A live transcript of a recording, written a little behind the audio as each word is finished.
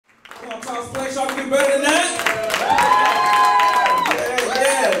Y'all flex, y'all can do better than that?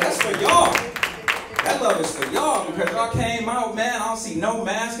 Yeah, that's for y'all. That love is for y'all because y'all came out, man. I don't see no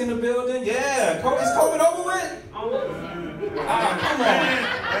mask in the building. Yeah, is COVID over with? Come on.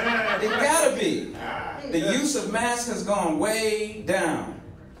 It gotta be. The use of masks has gone way down.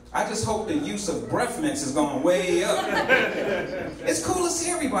 I just hope the use of breath mints has gone way up. It's cool to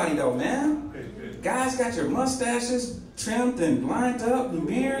see everybody though, man. Guys got your mustaches trimmed and lined up and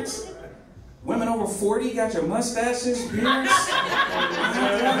beards. Women over 40 got your mustaches, beards.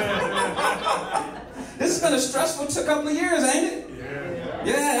 This has been a stressful couple of years, ain't it?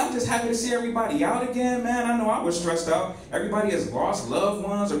 Yeah, I'm just happy to see everybody out again, man. I know I was stressed out. Everybody has lost loved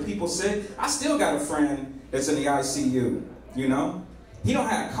ones or people sick. I still got a friend that's in the ICU, you know? He don't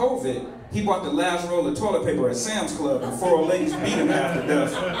have COVID. He bought the last roll of toilet paper at Sam's Club and 4 old ladies beat him half to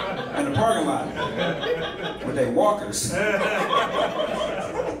death in the parking lot with their walkers.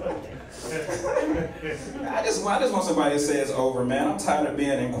 I just want somebody to say it's over, man. I'm tired of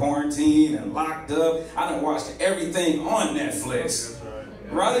being in quarantine and locked up. I done watched everything on Netflix.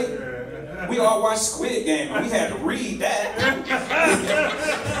 Right? We all watched Squid Game and we had to read that.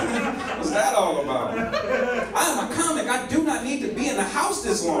 What's that all about? I am a comic. I do not need to be in the house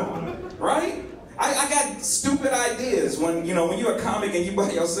this long. Right? I got stupid ideas. When you're a comic and you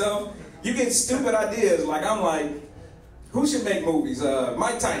by yourself, you get stupid ideas. Like, I'm like, who should make movies?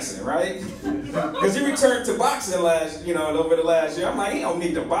 Mike Tyson, right? Because he returned to boxing over the last year. I'm like, he don't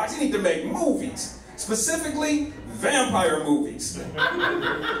need to box, he need to make movies. Specifically, vampire movies.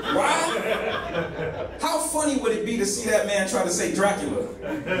 Why? How funny would it be to see that man try to say Dracula? Oh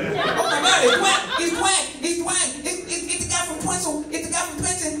my God, it's Quack! He's Quack! He's Quack! It's the guy from Twinsel! It's the guy from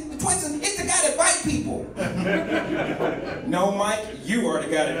Twinsel! It's the guy that bite people! No, Mike, you are the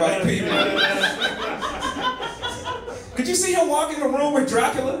guy that bite people. Could you see him walk in the room with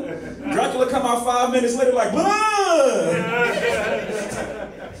Dracula? Dracula come out 5 minutes later like, blood!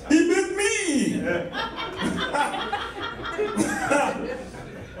 He bit me!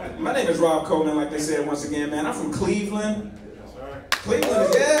 My name is Rob Coleman, like they said once again, man. I'm from Cleveland.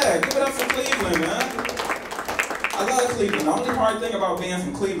 Cleveland, yeah, give it up for Cleveland, man. I love Cleveland. The only hard thing about being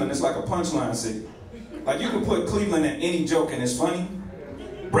from Cleveland is like a punchline city. Like you can put Cleveland in any joke and it's funny.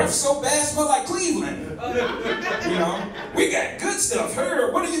 Breath so bad, smell like Cleveland. You know, we got good stuff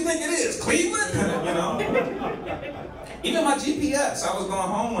here. What do you think it is, Cleveland? You know. Even my GPS, I was going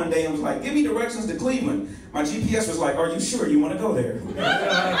home one day and was like, give me directions to Cleveland. My GPS was like, are you sure you want to go there?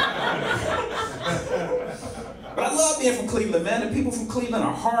 But I love being from Cleveland, man. The people from Cleveland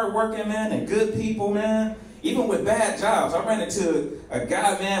are hardworking, man, and good people, man. Even with bad jobs. I ran into a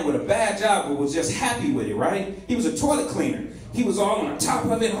guy, man, with a bad job but was just happy with it, right? He was a toilet cleaner. He was all on the top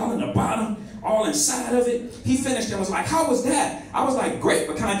of it, all on the bottom, all inside of it. He finished and was like, how was that? I was like, great,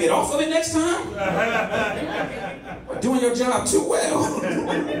 but can I get off of it next time? Doing your job too well.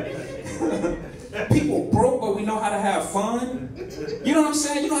 People broke, but we know how to have fun. You know what I'm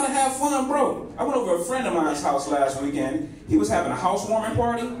saying? You know how to have fun, bro. I went over to a friend of mine's house last weekend. He was having a housewarming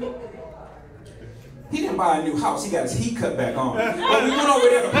party. He didn't buy a new house. He got his heat cut back on. But we went over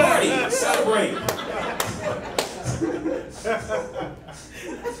there to party, celebrate.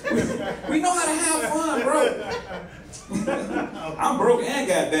 We know how to have fun, bro. I'm broke and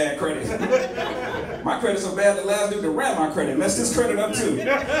got bad credit. My credit's so bad the last dude that ran my credit messed his credit up too.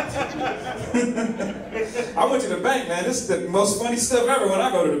 I went to the bank, man. This is the most funny stuff ever when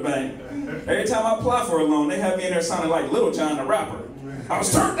I go to the bank. Every time I apply for a loan, they have me in there sounding like Little John the rapper. I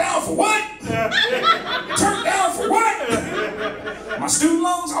was turned down for what? Turned down for what? My student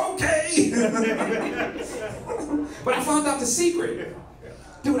loans? Okay. But I found out the secret.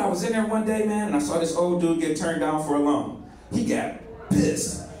 Dude, I was in there one day, man, and I saw this old dude get turned down for a loan. He got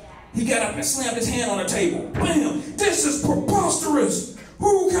pissed. He got up and slammed his hand on the table. Bam! This is preposterous!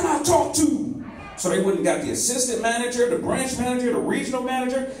 Who can I talk to? So they went and got the assistant manager, the branch manager, the regional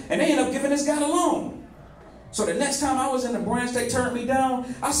manager, and they ended up giving this guy a loan. So the next time I was in the branch, they turned me down.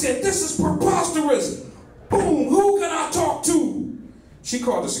 I said, this is preposterous. Boom, who can I talk to? She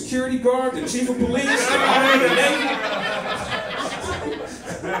called the security guard, the chief of police, the army, the navy.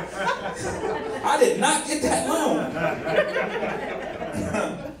 I did not get that loan.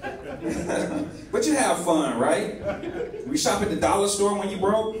 But you have fun, right? We shop at the dollar store when you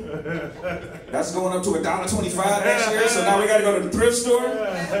broke. That's going up to $1.25 next year, so now we got to go to the thrift store.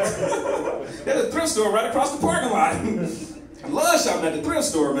 There's a thrift store right across the parking lot. I love shopping at the thrift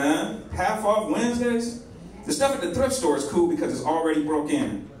store, man. Half off Wednesdays. The stuff at the thrift store is cool because it's already broke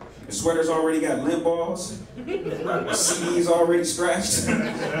in. The sweater's already got lint balls. The CD's already scratched.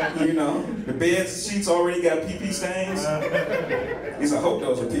 You know, the bed sheets already got pee-pee stains. At least I hope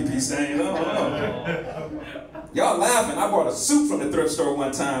those are pee-pee stains. I don't know. Y'all laughing. I bought a suit from the thrift store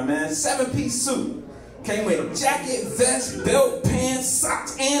one time, man. 7-piece suit. Came with jacket, vest, belt, pants,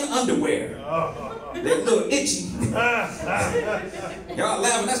 socks, and underwear. They're a little itchy. Y'all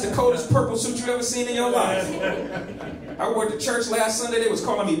laughing. That's the coldest purple suit you've ever seen in your life. I wore it to church last Sunday. They was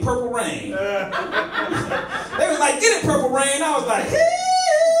calling me Purple Rain. They was like, get it, Purple Rain. I was like,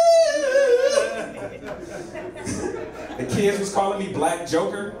 the kids was calling me Black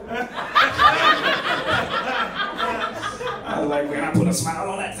Joker. I was like, man, I put a smile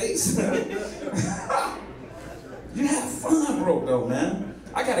on that face. You have fun, bro, though, man.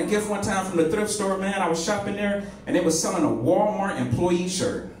 I got a gift one time from the thrift store, man. I was shopping there, and they was selling a Walmart employee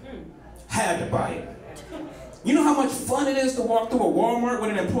shirt. Had to buy it. You know how much fun it is to walk through a Walmart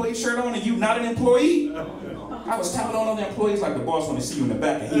with an employee shirt on and you not an employee? I was telling all the employees like the boss want to see you in the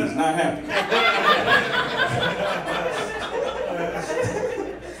back, and he was not happy.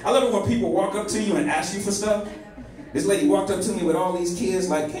 I love it when people walk up to you and ask you for stuff. This lady walked up to me with all these kids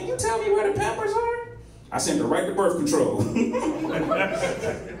like, can you tell me where the Pampers are? I sent her right to birth control.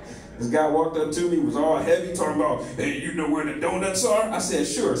 This guy walked up to me, was all heavy, talking about, hey, you know where the donuts are? I said,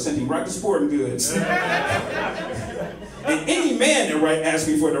 sure, sent him right to Sporting Goods. And any man that asks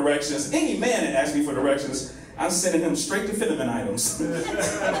me for directions, I'm sending him straight to filament items.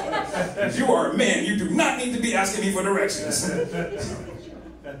 You are a man, you do not need to be asking me for directions.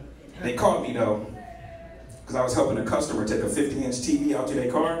 They caught me though, because I was helping a customer take a 50-inch TV out to their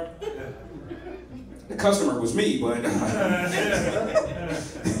car. The customer was me, but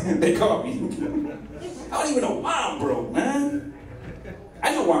they caught me. I don't even know why I'm broke, man.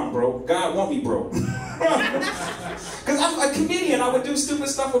 I know why I'm broke. God want me broke. Because I'm a comedian, I would do stupid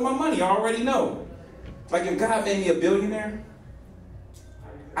stuff with my money. I already know. Like if God made me a billionaire,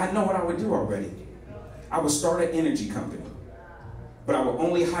 I know what I would do already. I would start an energy company. But I would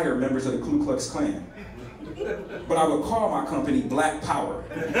only hire members of the Ku Klux Klan. But I would call my company Black Power.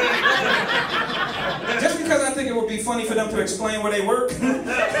 Just because I think it would be funny for them to explain where they work. Hey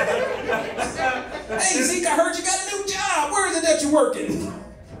Zeke, I heard you got a new job. Where is it that you're working?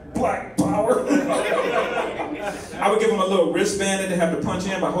 Black Power. I would give them a little wristband that they have to punch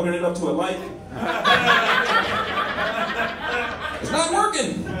in by holding it up to a light. It's not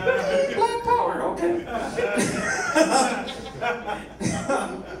working. Black Power, okay.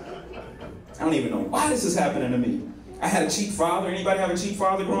 I don't even know why this is happening to me. I had a cheap father. Anybody have a cheap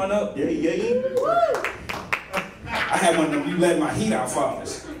father growing up? Yeah. I had one of them, you let my heat out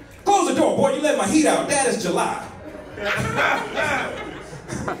fathers. Close the door, boy, you let my heat out. Dad is July.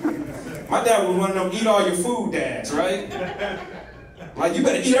 My dad was one of them eat all your food dads, right? Like, you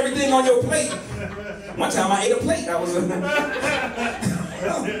better eat everything on your plate. One time I ate a plate.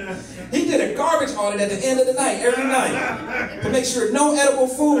 He did a garbage audit at the end of the night, every night, to make sure no edible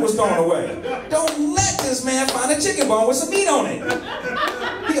food was thrown away. Don't let this man find a chicken bone with some meat on it.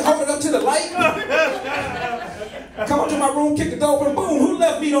 He'd hold it up to the light, come up to my room, kick the door open, boom, who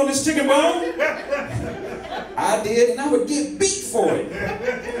left meat on this chicken bone? I did, and I would get beat for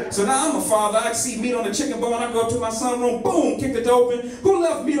it. So now I'm a father, I see meat on the chicken bone, I go up to my son's room, boom, kick the door open, who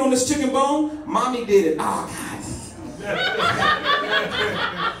left meat on this chicken bone? Mommy did it. Oh, God.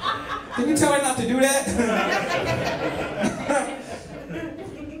 Can you tell her not to do that?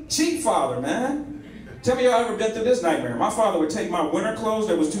 Cheap father, man. Tell me y'all ever been through this nightmare. My father would take my winter clothes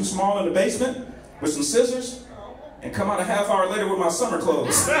that was too small in the basement with some scissors and come out a half hour later with my summer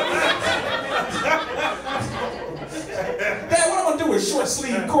clothes. Dad, what I'm gonna do with short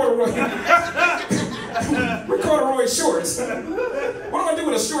sleeve corduroy shorts? What am I gonna do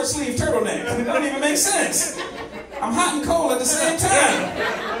with a short sleeve turtleneck? It doesn't even make sense. I'm hot and cold at the same time.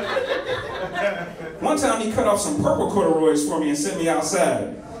 One time he cut off some purple corduroys for me and sent me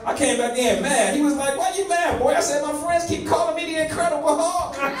outside. I came back in mad. He was like, why you mad, boy? I said, my friends keep calling me the Incredible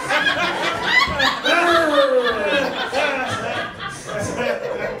Hulk.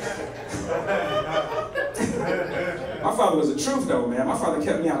 My father was the truth though, man. My father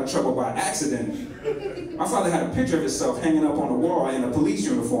kept me out of trouble by accident. My father had a picture of himself hanging up on the wall in a police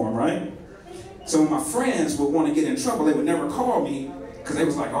uniform, right? So when my friends would want to get in trouble, they would never call me because they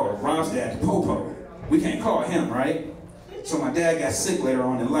was like, oh, Rob's dad, Popo. We can't call him, right? So my dad got sick later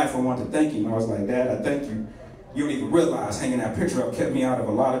on in life. I wanted to thank him. I was like, Dad, I thank you. You don't even realize hanging that picture up kept me out of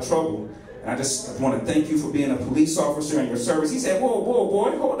a lot of trouble. And I just want to thank you for being a police officer in your service. He said, whoa,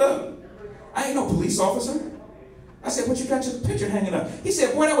 boy, hold up. I ain't no police officer. I said, what you got your picture hanging up? He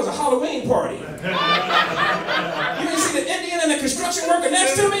said, boy, that was a Halloween party. You didn't see the Indian and the construction worker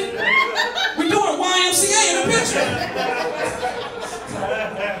next to me? We're doing YMCA in the picture.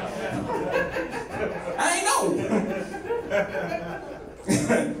 I ain't know.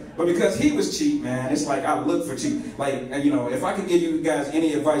 But because he was cheap, man, it's like I look for cheap. Like, you know, if I could give you guys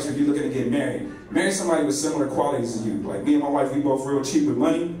any advice if you're looking to get married, marry somebody with similar qualities as you. Like me and my wife, we both real cheap with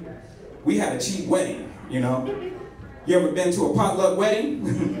money. We had a cheap wedding, you know. You ever been to a potluck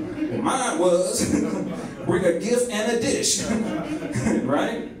wedding? Mine was bring a gift and a dish,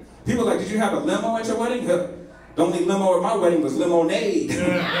 right? People are like, did you have a limo at your wedding? The only limo at my wedding was lemonade.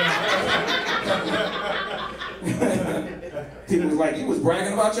 People was like, you was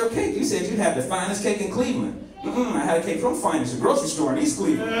bragging about your cake. You said you had the finest cake in Cleveland. I had a cake from Finest, a grocery store in East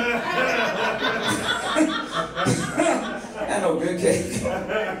Cleveland. I know good cake.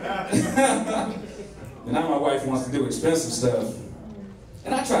 And now my wife wants to do expensive stuff.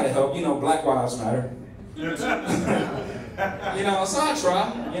 And I try to help, you know, Black Lives Matter. You know, so I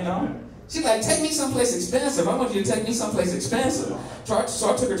try, you know. She's like, take me someplace expensive. I want you to take me someplace expensive. So I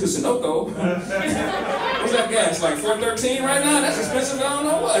took her to Sunoco. What's that gas, like $4.13 right now? That's expensive, I don't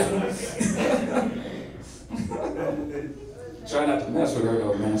know what. Try not to mess with her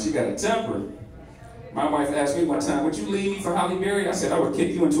though, man. She got a temper. My wife asked me one time, would you leave me for Halle Berry? I said, I would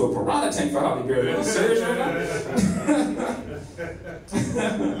kick you into a piranha tank for Halle Berry. Are you serious right now?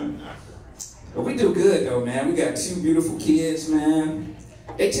 But we do good though, man. We got 2 beautiful kids, man.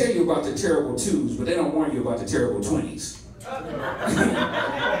 They tell you about the terrible 2s, but they don't warn you about the terrible 20s.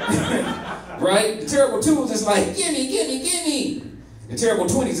 Right? The terrible 2s is like, gimme, gimme, gimme. The terrible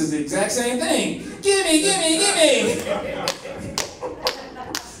 20s is the exact same thing. Gimme, gimme, gimme.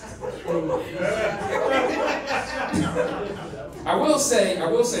 I will say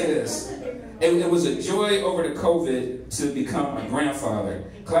this. It was a joy over the COVID to become a grandfather.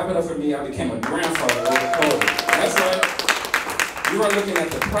 Clap it up for me, I became a grandfather over COVID. That's right. You are looking at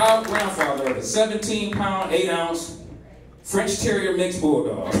the proud grandfather of a 17-pound, 8-ounce French Terrier mixed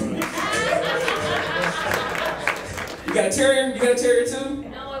bulldog. You got a terrier? You got a terrier too?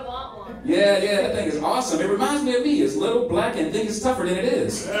 No, I want one. Yeah, that thing is awesome. It reminds me of me. It's little, black, and think it's tougher than it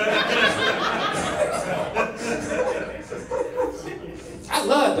is. I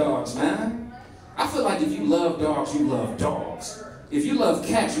love dogs, man. I feel like if you love dogs, you love dogs. If you love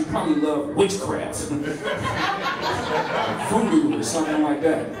cats, you probably love witchcraft. Voodoo or something like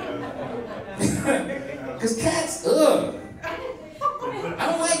that. Because cats, ugh. I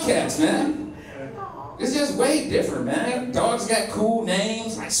don't like cats, man. It's just way different, man. Dogs got cool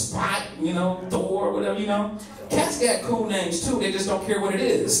names, like Spot, you know, Thor, whatever, you know. Cats got cool names too, they just don't care what it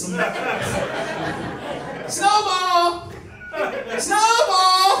is. Snowball!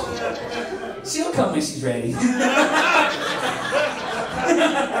 Snowball! She'll come when she's ready.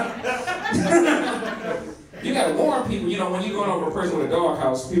 You gotta warn people, you know, when you're going over a person with a dog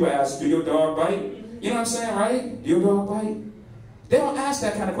house, people ask, do your dog bite? You know what I'm saying, right? Do your dog bite? They don't ask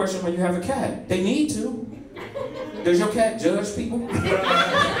that kind of question when you have a cat. They need to. Does your cat judge people?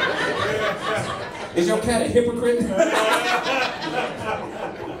 Is your cat a hypocrite?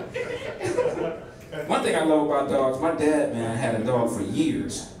 One thing I love about dogs, my dad, man, had a dog for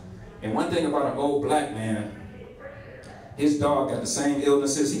years. And one thing about an old black man, his dog got the same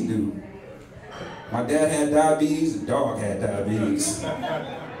illnesses he do. My dad had diabetes, the dog had diabetes.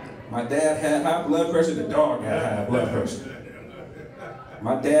 My dad had high blood pressure, the dog had high blood pressure.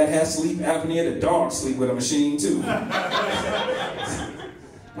 My dad had sleep apnea, the dog sleep with a machine too.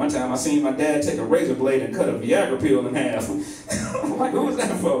 One time I seen my dad take a razor blade and cut a Viagra pill in half. I'm like, who was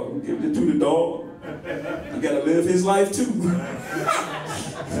that for? Give it to the dog. You gotta live his life too.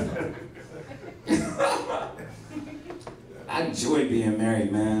 I enjoy being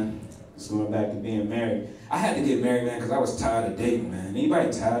married, man. Just going back to being married. I had to get married, man, because I was tired of dating, man.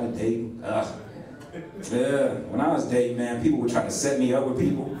 Anybody tired of dating? Ugh. Yeah, when I was dating, man, people would try to set me up with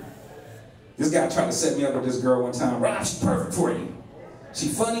people. This guy tried to set me up with this girl one time. Rob, she's perfect for you. She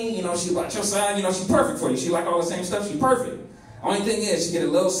funny, you know, she about your side, you know, she's perfect for you. She like all the same stuff, she's perfect. Only thing is, she get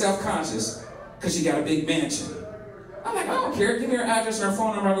a little self-conscious because she got a big mansion. I'm like, I don't care, give me her address or her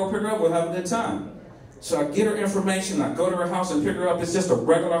phone number, I go pick her up, we'll have a good time. So I get her information, I go to her house and pick her up, it's just a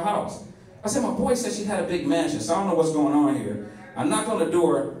regular house. I said, my boy said she had a big mansion, so I don't know what's going on here. I knocked on the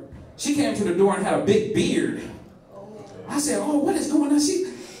door, she came to the door and had a big beard. I said, oh, what is going on?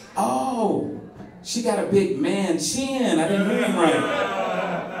 She got a big man chin. I didn't hear him right.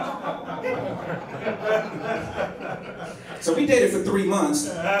 So we dated for 3 months.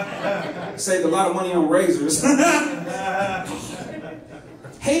 Saved a lot of money on razors.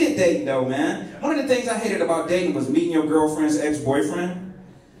 Hated dating though, man. One of the things I hated about dating was meeting your girlfriend's ex-boyfriend.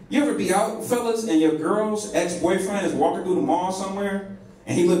 You ever be out, fellas, and your girl's ex-boyfriend is walking through the mall somewhere,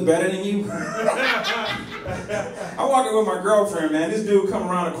 and he look better than you? I'm walking with my girlfriend, man. This dude come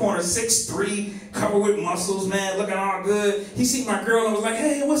around the corner, 6'3", covered with muscles, man, looking all good. He see my girl and was like,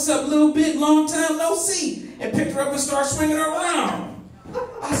 hey, what's up, little bit? Long time no see. And picked her up and started swinging her around.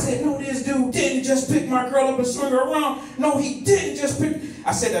 I said, no, this dude didn't just pick my girl up and swing her around. No, he didn't just pick.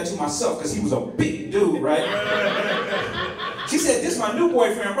 I said that to myself because he was a big dude, right? She said, this is my new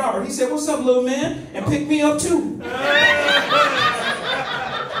boyfriend, Robert. He said, what's up, little man? And picked me up, too.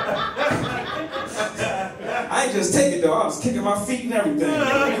 I ain't just take it, though. I was kicking my feet and everything.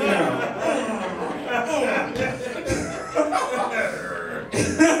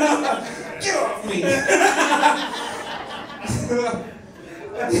 Get off me.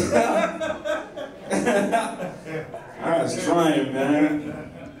 I was trying, man.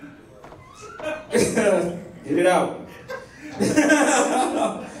 Get it out.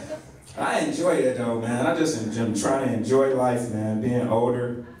 I enjoy it though, man. I just am trying to enjoy life, man, being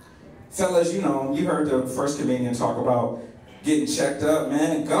older. Fellas, you know, you heard the first comedian talk about getting checked up,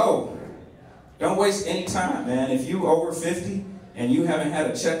 man. Go. Don't waste any time, man. If you over 50 and you haven't had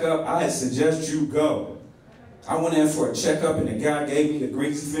a checkup, I suggest you go. I went in for a checkup and the guy gave me the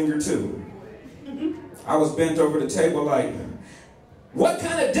greasy finger too. I was bent over the table like, what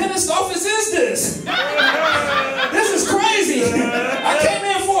kind of dentist office is this? This is crazy. I came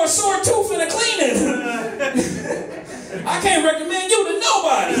in for a sore tooth and a cleaning. I can't recommend you to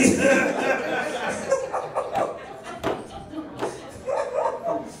nobody.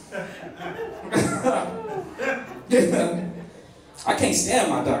 I can't stand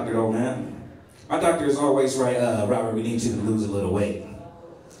my doctor though, man. My doctor is always right, Robert, we need you to lose a little weight.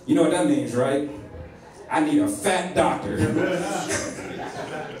 You know what that means, right? I need a fat doctor.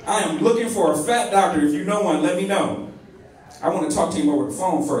 I am looking for a fat doctor. If you know one, let me know. I want to talk to him over the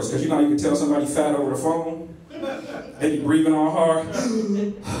phone first, because you know how you can tell somebody fat over the phone? They be breathing all hard.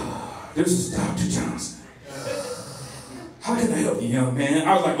 This is Dr. Johnson. How can I help you, young man?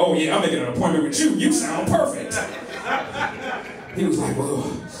 I was like, oh yeah, I'm making an appointment with you. You sound perfect. He was like, well,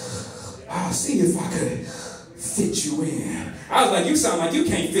 I'll see if I could fit you in. I was like, you sound like you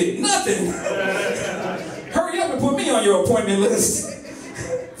can't fit nothing. Hurry up and put me on your appointment list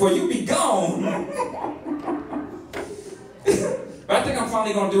before you be gone. But I think I'm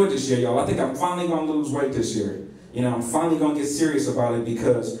finally going to do it this year, y'all. I think I'm finally going to lose weight this year. You know, I'm finally going to get serious about it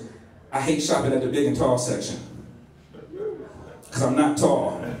because I hate shopping at the big and tall section. Because I'm not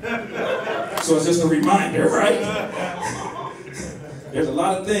tall. So it's just a reminder, right? There's a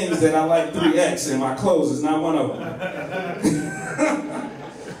lot of things that I like 3X and my clothes is not one of them.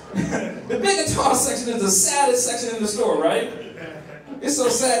 The big and tall section is the saddest section in the store, right? It's so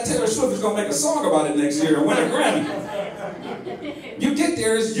sad Taylor Swift is going to make a song about it next year and win a Grammy. You get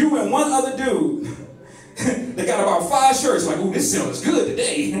there, it's you and one other dude. They got about 5 shirts, like, ooh, this sale is good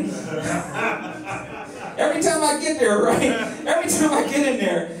today. Every time I get there, right? Every time I get in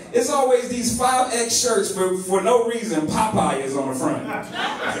there, it's always these 5X shirts for no reason. Popeye is on the front.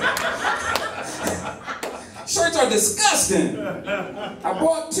 Shirts are disgusting. I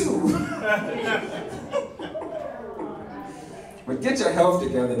bought 2. But get your health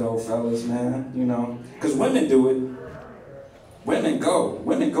together though, fellas, man. You know, because women do it. Women go.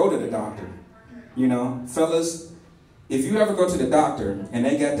 Women go to the doctor. You know, fellas, if you ever go to the doctor and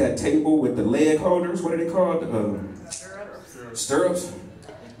they got that table with the leg holders, what are they called? Stirrups?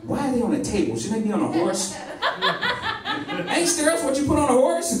 Why are they on a table? Shouldn't they be on a horse? Ain't stirrups what you put on a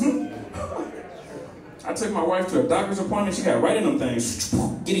horse? I took my wife to a doctor's appointment. She got right in them things.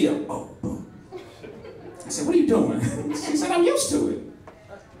 Giddy up. Oh, boom. I said, what are you doing? She said, I'm used to it.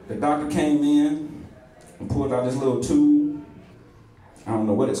 The doctor came in and pulled out this little tube. I don't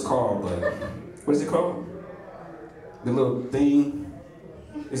know what it's called, but what is it called? The little thing.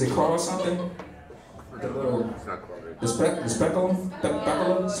 Is it called something? The little, the speculum?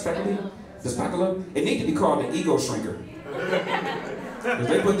 The speculum? It needs to be called the ego shrinker. If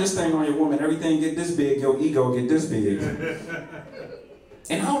they put this thing on your woman, everything get this big, your ego get this big.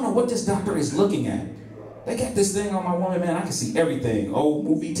 And I don't know what this doctor is looking at. They got this thing on my woman, man, I can see everything. Old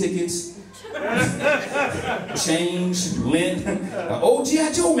movie tickets, change, lint, the old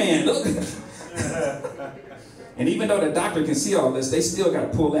G.I. Joe man, look. And even though the doctor can see all this, they still got to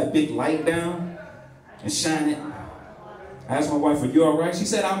pull that big light down and shine it. I asked my wife, are you all right? She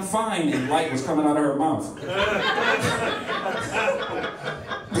said, I'm fine, and light was coming out of her mouth.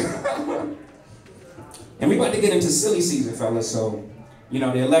 And we about to get into silly season, fellas, so, you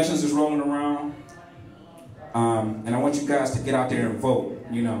know, the elections is rolling around. And I want you guys to get out there and vote,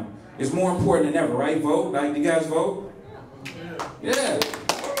 you know. It's more important than ever, right? Vote, like, you guys vote? Yeah.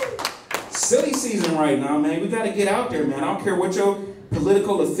 silly season right now, man. We got to get out there, man. I don't care what your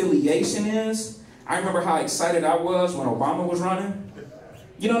political affiliation is. I remember how excited I was when Obama was running.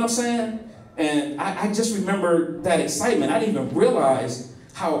 You know what I'm saying? And I just remember that excitement. I didn't even realize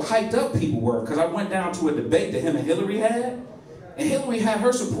how hyped up people were, because I went down to a debate that him and Hillary had. And Hillary had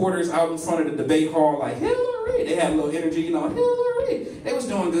her supporters out in front of the debate hall like, Hillary. They had a little energy, you know, Hillary. They was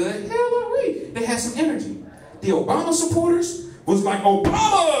doing good. Hillary. They had some energy. The Obama supporters was like,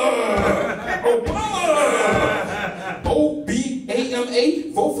 Obama! Obama!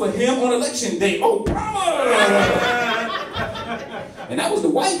 O-B-A-M-A, vote for him on election day. Obama! And that was the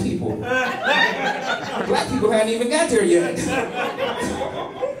white people. Black people hadn't even got there yet.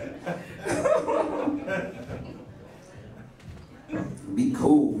 Be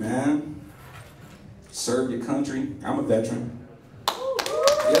cool, man. Serve your country. I'm a veteran.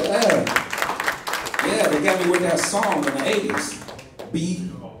 Yeah, they got me with that song in the 80s.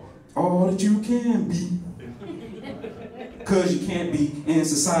 Be all that you can be. Cause you can't be in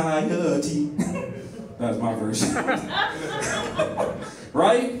society. That's my version.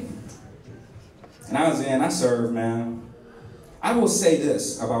 Right? And I served, man. I will say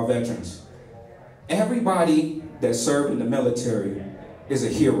this about veterans. Everybody that served in the military is a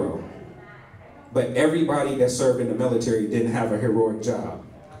hero. But everybody that served in the military didn't have a heroic job.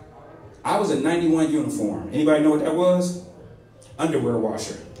 I was a 91 uniform. Anybody know what that was? Underwear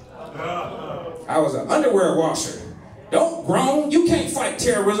washer. I was an underwear washer. Don't groan. You can't fight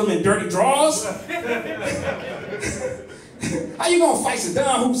terrorism in dirty drawers. How you gonna fight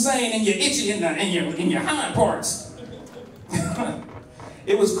Saddam Hussein and you're itchy in your hind parts?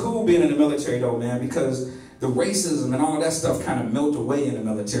 It was cool being in the military though, man, because the racism and all that stuff kind of melted away in the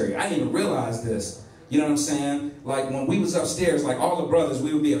military. I didn't even realize this. You know what I'm saying? Like when we was upstairs, like all the brothers,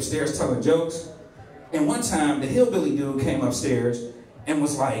 we would be upstairs telling jokes. And one time, the hillbilly dude came upstairs and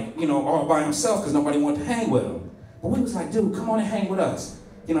was like, you know, all by himself because nobody wanted to hang with him. But we was like, dude, come on and hang with us.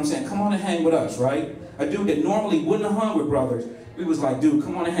 You know what I'm saying? Come on and hang with us, right? A dude that normally wouldn't have hung with brothers, we was like, dude,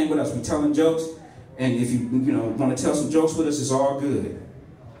 come on and hang with us. We telling jokes, and if you want to tell some jokes with us, it's all good.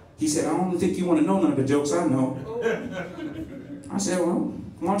 He said, I don't think you want to know none of the jokes I know. I said, well,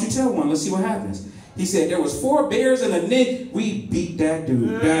 why don't you tell one? Let's see what happens. He said, there was 4 bears and a nick. We beat that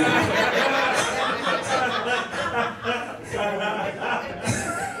dude down.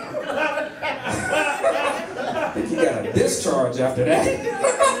 I think he got a discharge after that.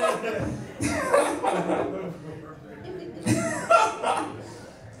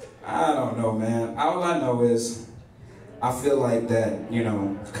 I don't know, man. All I know is I feel like that, you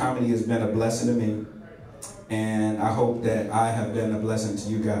know, comedy has been a blessing to me. And I hope that I have been a blessing to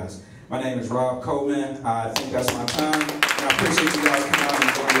you guys. My name is Rob Coleman. I think that's my time. And I appreciate you guys coming out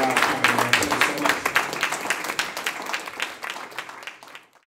and doing a lot of